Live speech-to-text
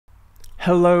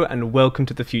Hello and welcome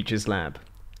to the Futures Lab.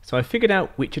 So I figured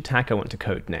out which attack I want to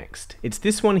code next. It's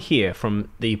this one here from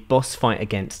the boss fight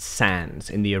against Sans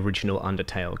in the original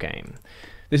Undertale game.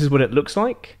 This is what it looks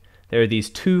like. There are these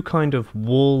two kind of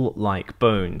wall-like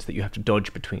bones that you have to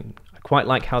dodge between. I quite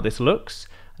like how this looks,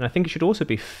 and I think it should also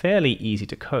be fairly easy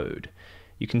to code.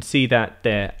 You can see that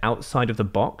they're outside of the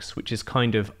box, which is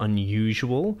kind of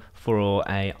unusual for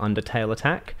a Undertale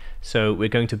attack. So we're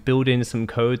going to build in some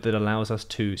code that allows us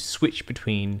to switch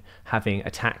between having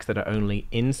attacks that are only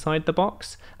inside the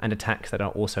box and attacks that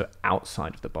are also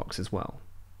outside of the box as well.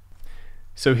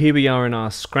 So here we are in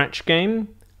our Scratch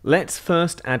game. Let's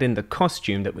first add in the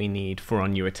costume that we need for our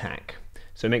new attack.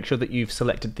 So make sure that you've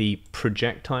selected the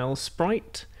projectile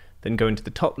sprite, then go into the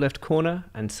top left corner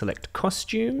and select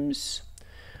costumes.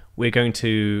 We're going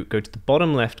to go to the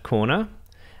bottom left corner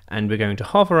and we're going to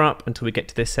hover up until we get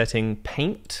to this setting,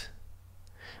 paint,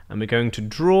 and we're going to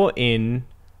draw in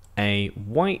a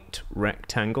white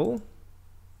rectangle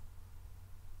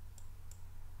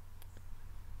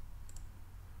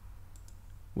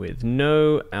with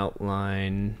no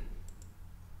outline,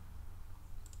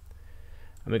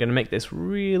 and we're going to make this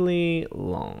really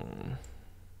long.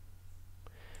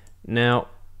 Now,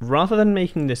 rather than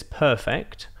making this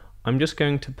perfect, I'm just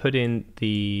going to put in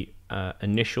the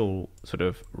initial sort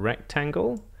of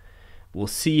rectangle. We'll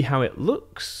see how it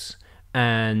looks,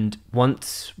 and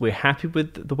once we're happy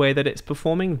with the way that it's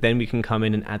performing, then we can come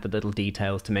in and add the little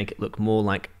details to make it look more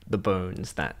like the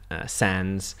bones that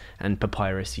Sans and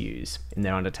Papyrus use in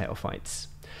their Undertale fights.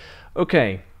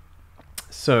 Okay,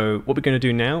 so what we're going to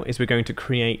do now is we're going to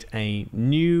create a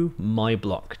new my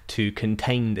block to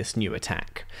contain this new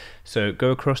attack. So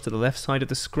go across to the left side of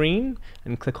the screen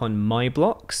and click on My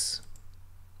Blocks.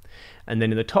 And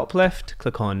then in the top left,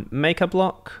 click on Make a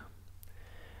Block.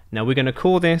 Now we're going to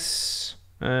call this,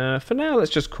 for now,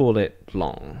 let's just call it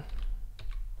long.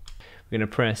 We're going to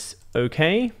press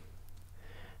OK.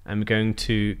 And we're going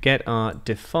to get our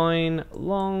define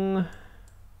long.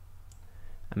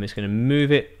 I'm just going to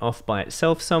move it off by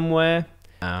itself somewhere.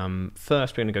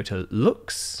 First, we're going to go to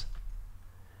Looks,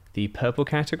 the purple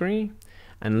category,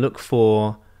 and look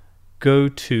for Go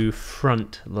to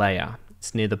Front Layer.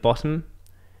 It's near the bottom.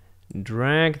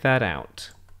 Drag that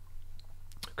out.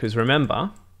 Because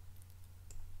remember,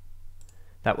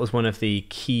 that was one of the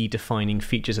key defining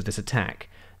features of this attack,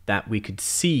 that we could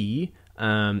see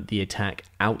the attack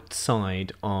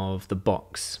outside of the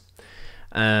box.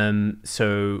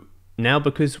 So now,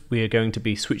 because we are going to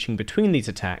be switching between these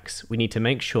attacks, we need to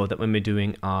make sure that when we're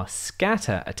doing our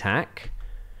scatter attack,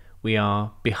 we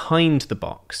are behind the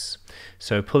box.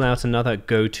 So pull out another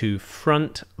Go to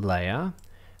Front Layer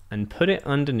and put it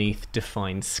underneath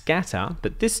Define Scatter,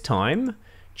 but this time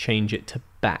change it to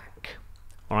Back.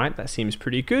 All right, that seems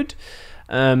pretty good.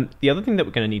 The other thing that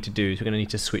we're going to need to do is we're going to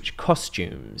need to switch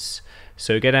costumes.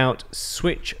 So get out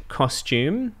Switch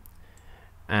Costume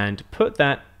and put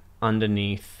that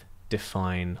underneath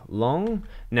Define Long.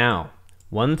 Now,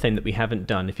 one thing that we haven't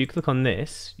done, if you click on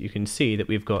this, you can see that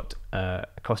we've got a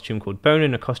costume called Bone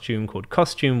and a costume called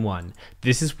Costume 1.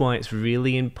 This is why it's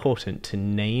really important to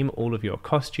name all of your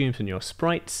costumes and your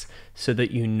sprites so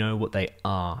that you know what they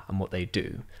are and what they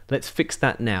do. Let's fix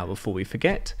that now before we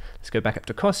forget. Let's go back up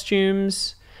to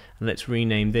Costumes, and let's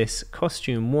rename this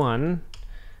Costume 1. And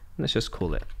let's just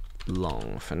call it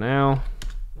Long for now.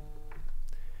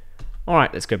 All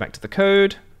right, let's go back to the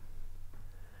code.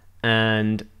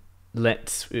 And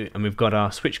we've got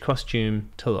our switch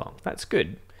costume to long. That's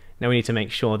good. Now we need to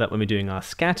make sure that when we're doing our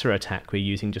scatter attack, we're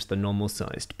using just the normal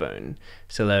sized bone.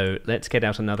 So let's get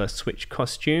out another switch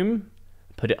costume,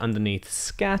 put it underneath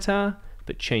scatter,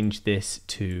 but change this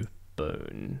to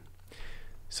bone.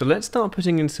 So let's start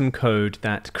putting in some code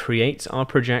that creates our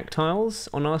projectiles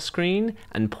on our screen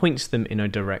and points them in a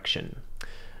direction.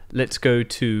 Let's go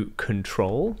to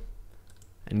Control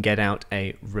and get out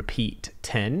a repeat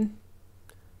 10.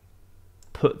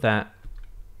 Put that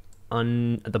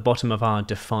at the bottom of our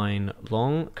define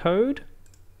long code.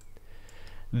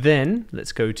 Then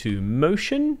let's go to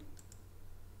Motion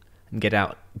and get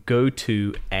out Go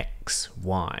to X,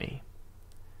 Y.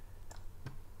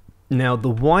 Now the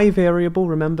Y variable,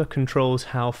 remember, controls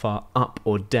how far up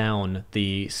or down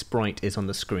the sprite is on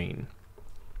the screen.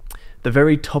 The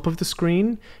very top of the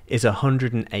screen is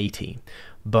 180,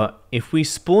 but if we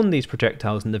spawn these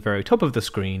projectiles in the very top of the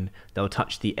screen, they'll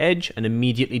touch the edge and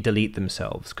immediately delete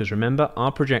themselves, because remember,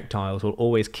 our projectiles will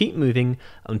always keep moving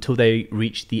until they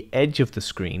reach the edge of the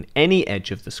screen, any edge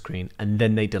of the screen, and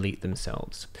then they delete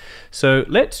themselves. So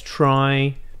let's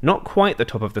try not quite the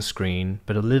top of the screen,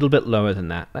 but a little bit lower than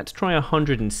that. Let's try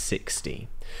 160.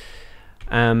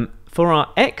 For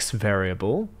our X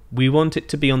variable, We want it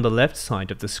to be on the left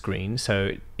side of the screen,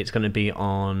 so it's going to be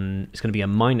a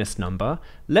minus number.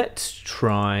 Let's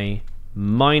try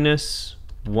minus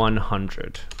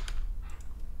 100.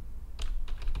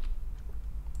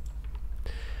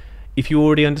 If you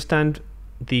already understand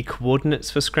the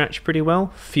coordinates for Scratch pretty well,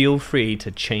 feel free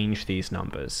to change these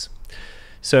numbers.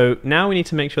 So now we need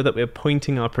to make sure that we're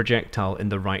pointing our projectile in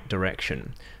the right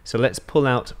direction. So let's pull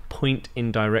out point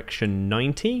in direction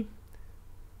 90,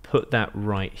 put that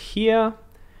right here,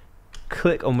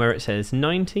 click on where it says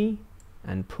 90,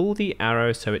 and pull the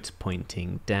arrow so it's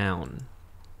pointing down.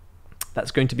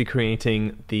 That's going to be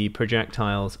creating the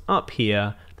projectiles up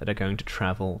here that are going to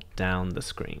travel down the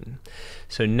screen.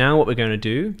 So now what we're going to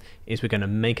do is we're going to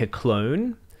make a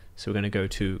clone. So we're going to go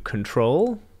to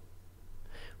Control.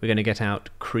 We're going to get out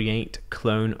Create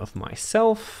Clone of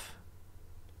Myself.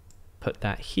 Put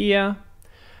that here.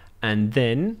 And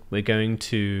then we're going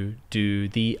to do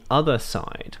the other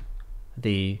side,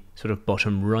 the sort of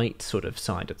bottom right sort of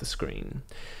side of the screen.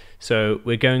 So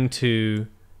we're going to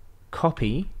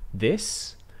copy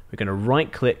this. We're going to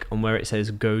right click on where it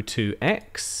says go to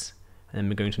X, and then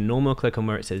we're going to normal click on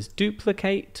where it says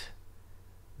duplicate,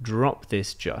 drop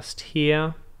this just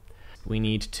here. We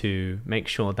need to make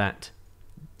sure that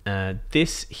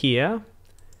this here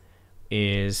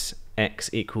is X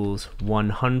equals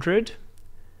 100,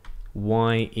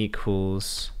 Y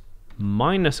equals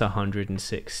minus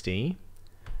 160,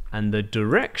 and the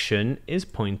direction is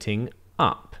pointing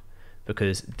up,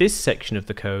 because this section of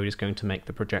the code is going to make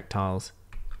the projectiles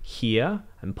here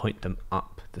and point them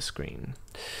up the screen.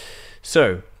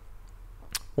 So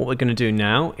what we're going to do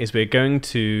now is we're going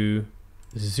to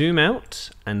zoom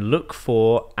out and look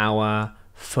for our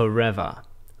forever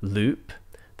loop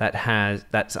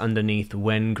that's underneath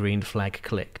when green flag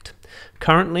clicked.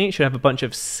 Currently it should have a bunch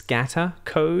of scatter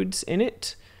codes in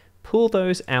it. Pull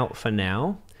those out for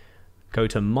now. Go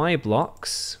to My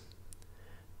Blocks,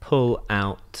 pull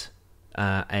out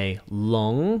a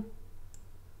long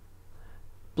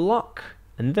block,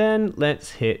 and then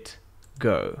let's hit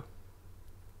go.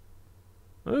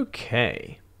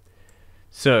 Okay,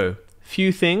 so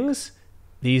few things.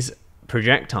 These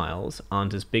projectiles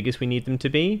aren't as big as we need them to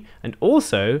be, and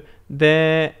also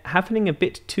they're happening a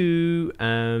bit too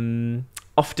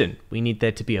often. We need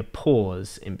there to be a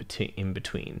pause in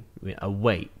between, a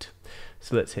wait.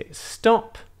 So let's hit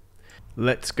stop.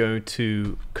 Let's go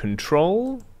to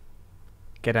Control,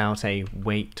 get out a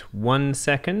wait 1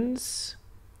 second,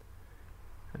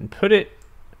 and put it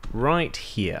right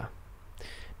here.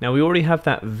 Now we already have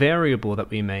that variable that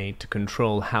we made to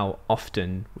control how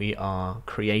often we are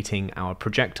creating our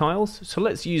projectiles, so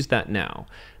let's use that now.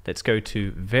 Let's go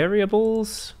to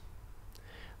Variables,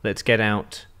 let's get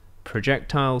out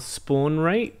projectile spawn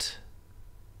rate,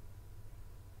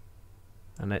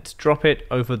 and let's drop it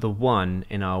over the 1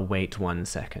 in our wait 1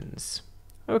 second.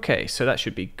 Okay, so that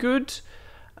should be good.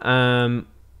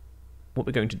 What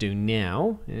we're going to do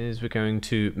now is we're going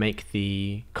to make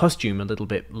the costume a little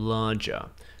bit larger.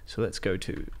 So let's go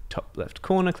to top left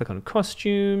corner, click on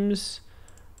costumes.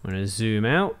 I'm going to zoom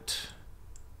out.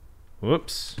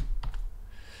 Whoops.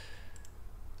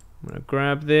 I'm going to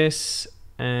grab this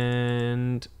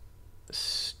and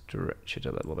stretch it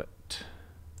a little bit.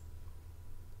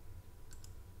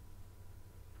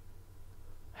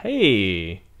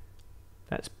 Hey,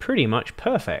 that's pretty much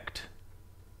perfect.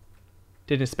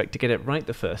 Didn't expect to get it right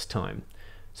the first time.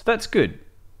 So that's good.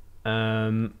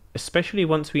 Especially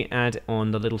once we add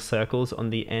on the little circles on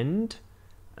the end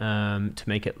to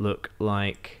make it look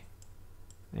like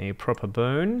a proper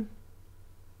bone.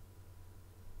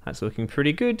 That's looking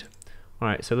pretty good.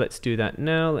 Alright, so let's do that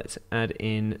now. Let's add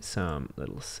in some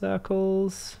little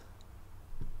circles.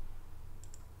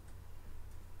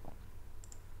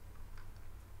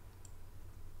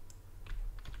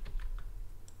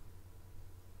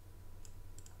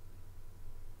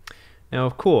 Now,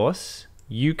 of course,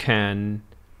 you can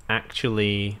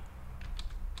actually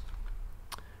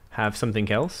have something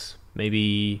else.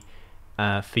 Maybe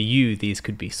for you, these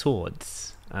could be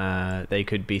swords. They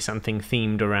could be something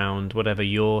themed around whatever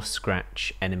your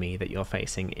Scratch enemy that you're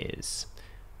facing is.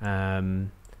 They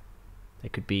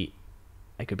could be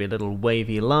little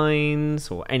wavy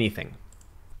lines or anything.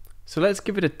 So let's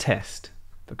give it a test,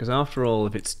 because after all,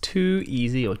 if it's too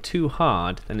easy or too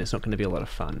hard, then it's not going to be a lot of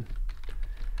fun.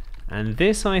 And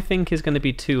this, I think, is going to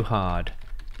be too hard.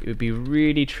 It would be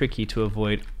really tricky to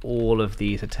avoid all of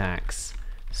these attacks.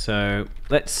 So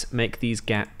let's make these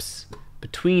gaps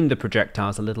between the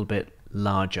projectiles a little bit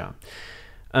larger.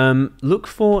 Look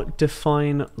for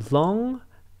define long,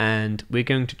 and we're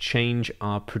going to change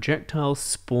our projectile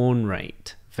spawn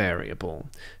rate variable.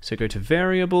 So go to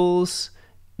variables,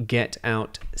 get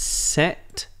out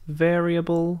set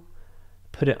variable,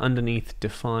 put it underneath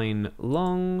define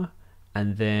long,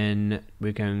 and then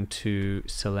we're going to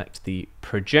select the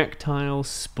projectile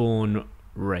spawn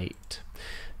rate.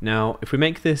 Now, if we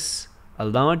make this a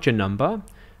larger number,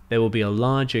 there will be a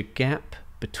larger gap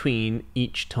between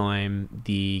each time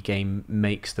the game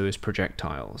makes those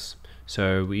projectiles.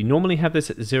 So we normally have this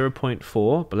at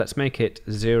 0.4, but let's make it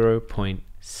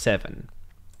 0.7.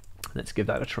 Let's give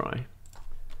that a try.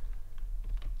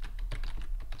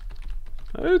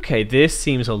 Okay, this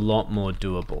seems a lot more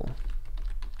doable.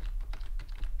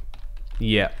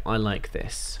 Yeah, I like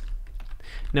this.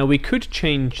 Now we could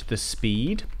change the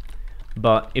speed,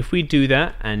 but if we do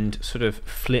that and sort of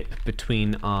flip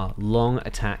between our long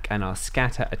attack and our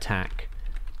scatter attack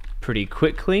pretty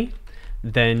quickly,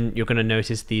 then you're going to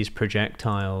notice these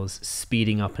projectiles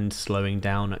speeding up and slowing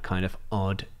down at kind of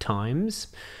odd times.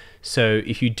 So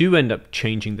if you do end up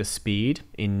changing the speed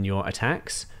in your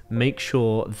attacks, make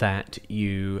sure that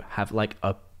you have like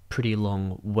a pretty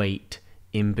long wait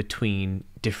in between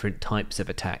different types of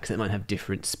attacks that might have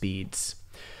different speeds.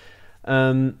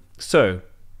 So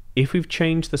if we've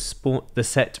changed the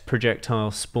set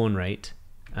projectile spawn rate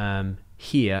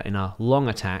here in our long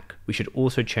attack, we should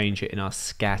also change it in our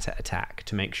scatter attack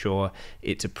to make sure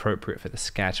it's appropriate for the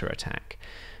scatter attack.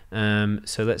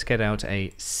 So let's get out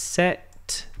a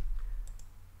set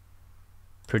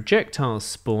projectile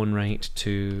spawn rate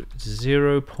to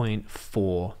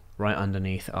 0.4 right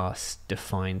underneath our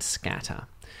defined scatter.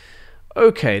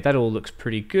 Okay, that all looks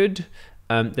pretty good.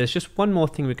 There's just one more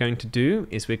thing we're going to do,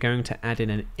 is we're going to add in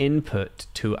an input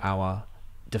to our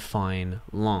define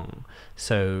long.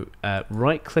 So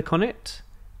right click on it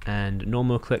and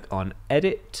normal click on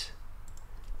edit,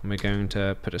 and we're going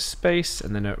to put a space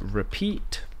and then a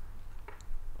repeat,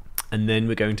 and then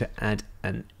we're going to add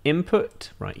an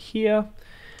input right here,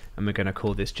 and we're going to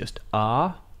call this just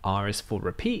R. R is for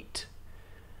repeat,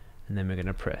 and then we're going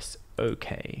to press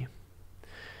OK.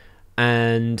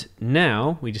 And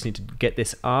now we just need to get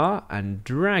this R and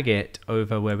drag it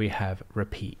over where we have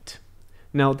repeat.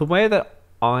 Now the way that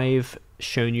I've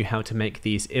shown you how to make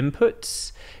these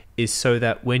inputs is so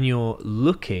that when you're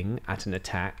looking at an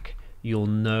attack, you'll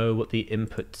know what the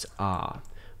inputs are.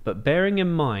 But bearing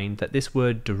in mind that this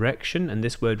word direction and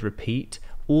this word repeat,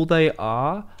 all they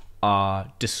are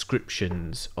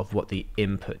descriptions of what the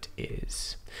input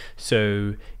is.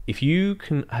 So if you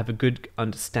can have a good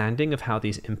understanding of how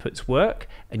these inputs work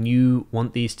and you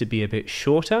want these to be a bit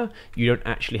shorter, you don't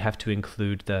actually have to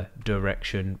include the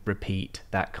direction, repeat,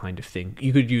 that kind of thing.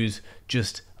 You could use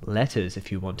just letters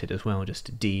if you wanted as well,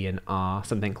 just D and R,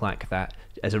 something like that,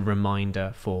 as a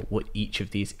reminder for what each of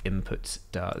these inputs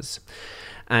does.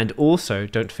 And also,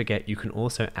 don't forget, you can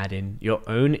also add in your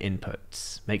own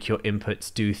inputs. Make your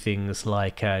inputs do things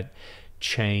like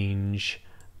change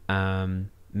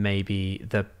maybe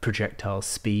the projectile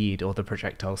speed or the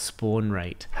projectile spawn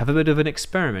rate. Have a bit of an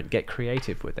experiment, get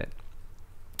creative with it.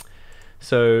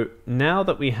 So now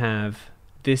that we have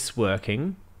this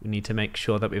working, we need to make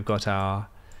sure that we've got our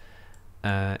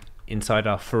inside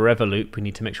our forever loop, we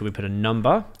need to make sure we put a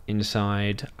number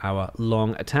inside our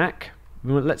long attack.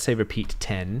 Let's say repeat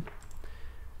 10.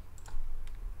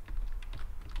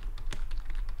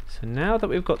 So now that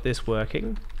we've got this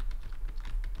working,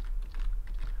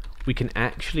 we can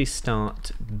actually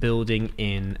start building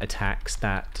in attacks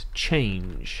that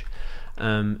change.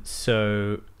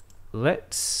 So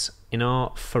let's, in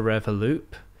our forever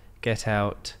loop, get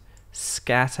out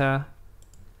scatter,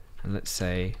 and let's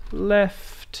say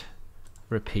left,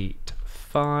 repeat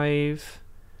 5.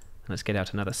 Let's get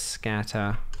out another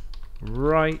scatter,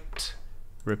 right,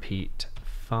 repeat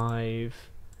 5.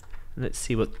 Let's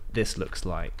see what this looks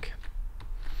like.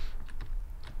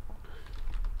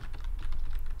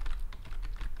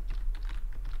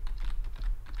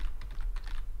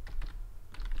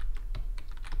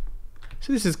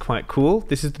 So this is quite cool.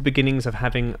 This is the beginnings of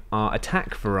having our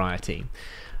attack variety.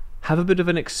 Have a bit of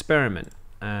an experiment.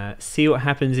 See what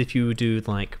happens if you do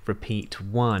like repeat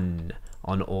 1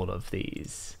 on all of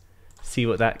these. See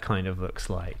what that kind of looks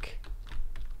like.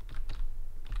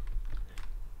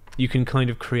 You can kind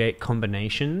of create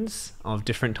combinations of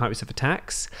different types of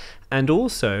attacks, and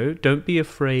also don't be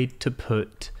afraid to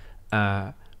put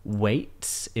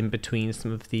weights in between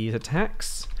some of these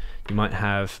attacks. You might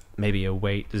have maybe a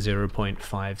wait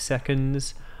 0.5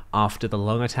 seconds after the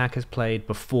long attack is played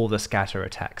before the scatter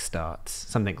attack starts,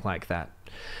 something like that.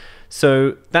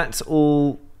 So that's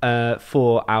all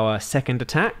for our second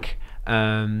attack.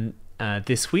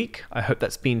 this week. I hope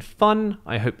that's been fun.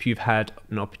 I hope you've had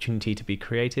an opportunity to be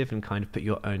creative and kind of put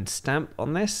your own stamp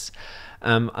on this.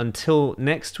 Until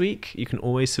next week, you can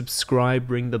always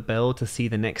subscribe, ring the bell to see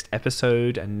the next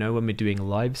episode and know when we're doing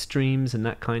live streams and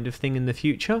that kind of thing in the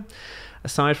future.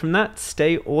 Aside from that,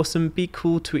 stay awesome, be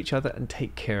cool to each other, and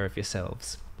take care of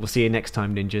yourselves. We'll see you next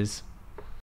time, ninjas.